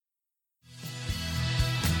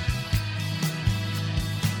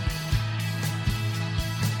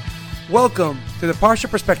Welcome to the Parsha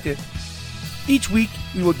Perspective. Each week,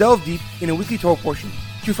 we will delve deep in a weekly Torah portion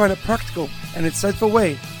to find a practical and insightful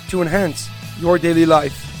way to enhance your daily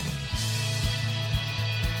life.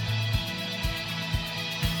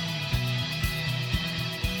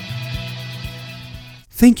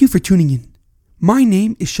 Thank you for tuning in. My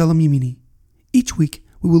name is Shalom Yemini. Each week,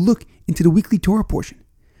 we will look into the weekly Torah portion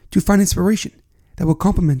to find inspiration that will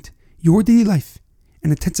complement your daily life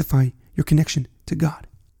and intensify your connection to God.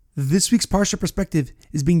 This week's Parsha Perspective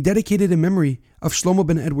is being dedicated in memory of Shlomo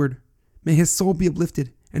ben Edward. May his soul be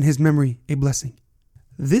uplifted and his memory a blessing.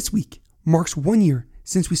 This week marks 1 year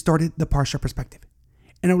since we started the Parsha Perspective,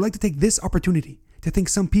 and I would like to take this opportunity to thank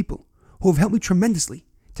some people who have helped me tremendously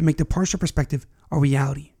to make the Parsha Perspective a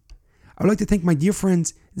reality. I would like to thank my dear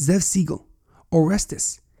friends Zev Siegel,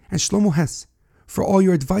 Orestes, and Shlomo Hess for all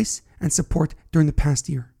your advice and support during the past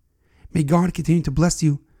year. May God continue to bless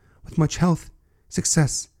you with much health,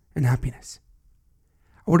 success, and happiness.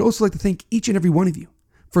 I would also like to thank each and every one of you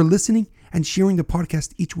for listening and sharing the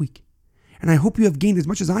podcast each week. And I hope you have gained as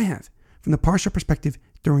much as I have from the Parsha Perspective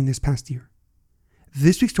during this past year.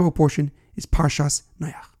 This week's Torah portion is Parshas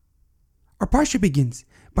Noach. Our Parsha begins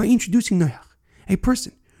by introducing Noach, a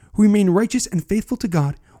person who remained righteous and faithful to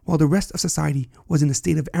God while the rest of society was in a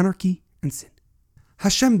state of anarchy and sin.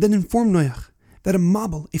 Hashem then informed Noach that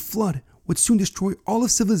a flood, would soon destroy all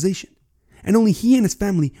of civilization, and only he and his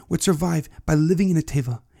family would survive by living in a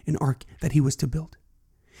teva, an ark that he was to build.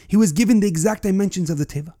 He was given the exact dimensions of the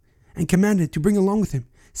teva and commanded to bring along with him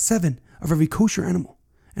 7 of every kosher animal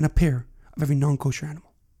and a pair of every non-kosher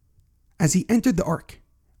animal. As he entered the ark,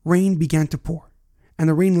 rain began to pour, and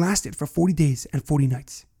the rain lasted for 40 days and 40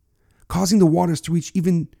 nights, causing the waters to reach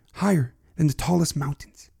even higher than the tallest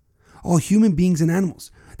mountains. All human beings and animals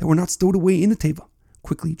that were not stowed away in the teva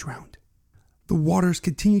quickly drowned. The waters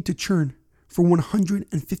continued to churn for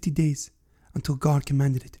 150 days until God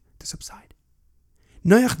commanded it to subside.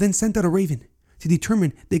 Noach then sent out a raven to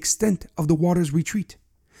determine the extent of the water's retreat.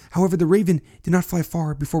 However, the raven did not fly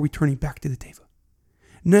far before returning back to the teva.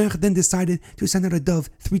 Noach then decided to send out a dove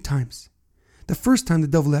 3 times. The first time the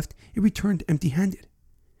dove left, it returned empty-handed.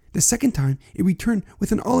 The second time, it returned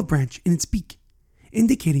with an olive branch in its beak,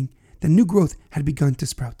 indicating that new growth had begun to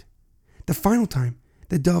sprout. The final time,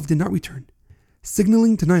 the dove did not return,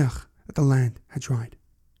 signaling to Noach that the land had dried.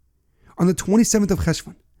 On the 27th of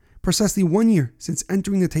Cheshvan, precisely 1 year since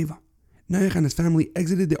entering the teva, Noach and his family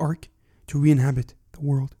exited the ark to re-inhabit the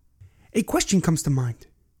world. A question comes to mind.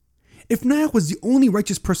 If Noach was the only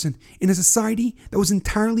righteous person in a society that was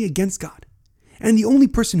entirely against God, and the only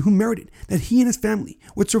person who merited that he and his family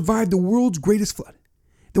would survive the world's greatest flood,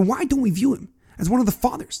 then why don't we view him as one of the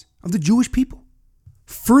fathers of the Jewish people?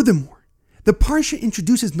 Furthermore, the Parsha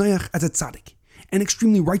introduces Noach as a tzaddik, an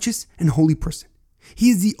extremely righteous and holy person. He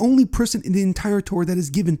is the only person in the entire Torah that is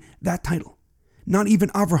given that title. Not even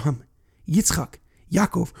Avraham, Yitzchak,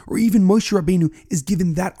 Yaakov, or even Moshe Rabbeinu is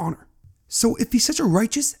given that honor. So if he's such a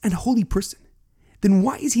righteous and holy person, then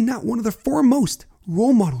why is he not one of the foremost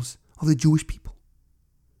role models of the Jewish people?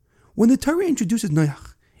 When the Torah introduces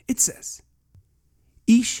Noach, it says,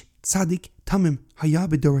 Ish tzaddik tamim haya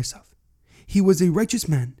b'doresav. He was a righteous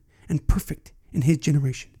man and perfect in his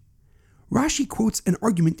generation. Rashi quotes an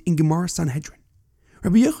argument in Gemara Sanhedrin.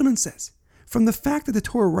 Rabbi Yochanan says, from the fact that the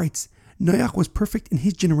Torah writes Noach was perfect in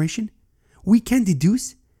his generation, we can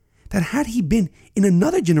deduce that had he been in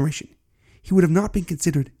another generation, he would have not been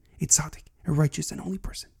considered a tzaddik, a righteous and holy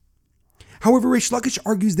person. However, Reish Lakish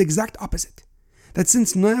argues the exact opposite, that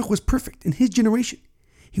since Noach was perfect in his generation,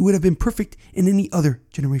 he would have been perfect in any other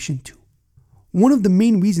generation too. One of the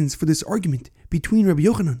main reasons for this argument between Rabbi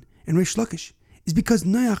Yochanan and Reish Lakish is because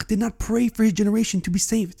Noach did not pray for his generation to be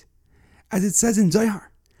saved. As it says in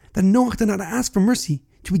Zohar, that Noach did not ask for mercy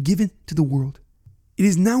to be given to the world. It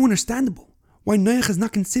is now understandable why Noach is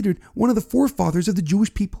not considered one of the forefathers of the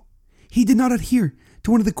Jewish people. He did not adhere to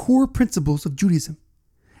one of the core principles of Judaism.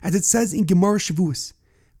 As it says in Gemara Shavuos,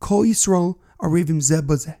 Kol Yisrael arevim zeh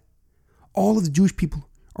bazeh. All of the Jewish people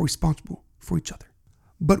are responsible for each other.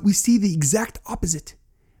 But we see the exact opposite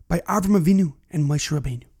by Avram Avinu and Moshe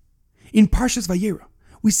Rabbeinu. In Parshas Vayera,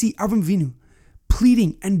 we see Avram Avinu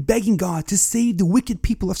pleading and begging God to save the wicked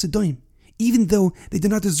people of Sodom, even though they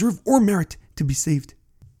did not deserve or merit to be saved.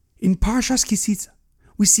 In Parshas Kisitza,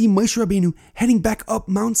 we see Moshe Rabbeinu heading back up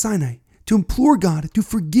Mount Sinai to implore God to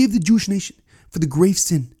forgive the Jewish nation for the grave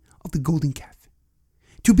sin of the golden calf.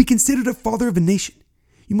 To be considered a father of a nation,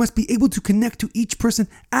 you must be able to connect to each person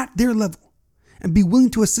at their level and be willing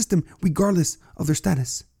to assist them regardless of their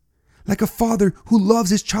status. Like a father who loves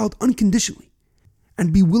his child unconditionally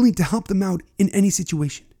and be willing to help them out in any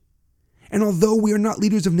situation. And although we are not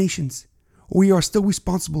leaders of nations, we are still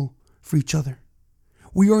responsible for each other.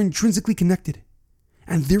 We are intrinsically connected,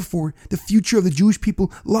 and therefore the future of the Jewish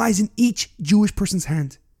people lies in each Jewish person's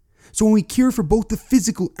hand. So when we care for both the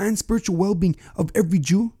physical and spiritual well-being of every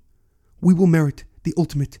Jew, we will merit the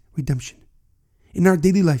ultimate redemption. In our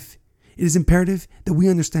daily life, it is imperative that we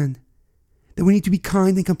understand that we need to be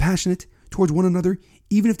kind and compassionate towards one another,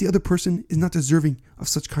 even if the other person is not deserving of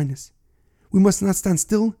such kindness. We must not stand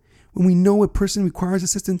still when we know a person requires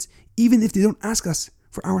assistance, even if they don't ask us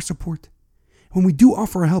for our support. When we do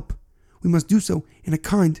offer our help, we must do so in a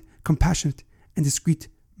kind, compassionate, and discreet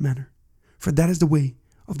manner, for that is the way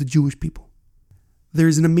of the Jewish people. There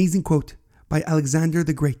is an amazing quote by Alexander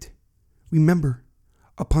the Great. Remember,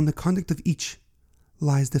 upon the conduct of each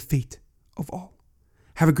lies the fate of all.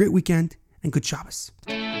 Have a great weekend and good Shabbos.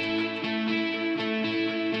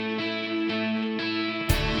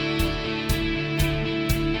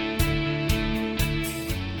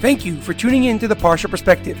 Thank you for tuning in to the Parsha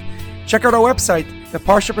Perspective. Check out our website,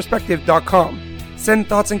 theparshaperspective.com. Send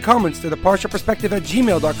thoughts and comments to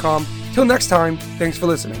theparshaperspective@gmail.com. Till next time, thanks for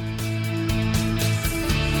listening.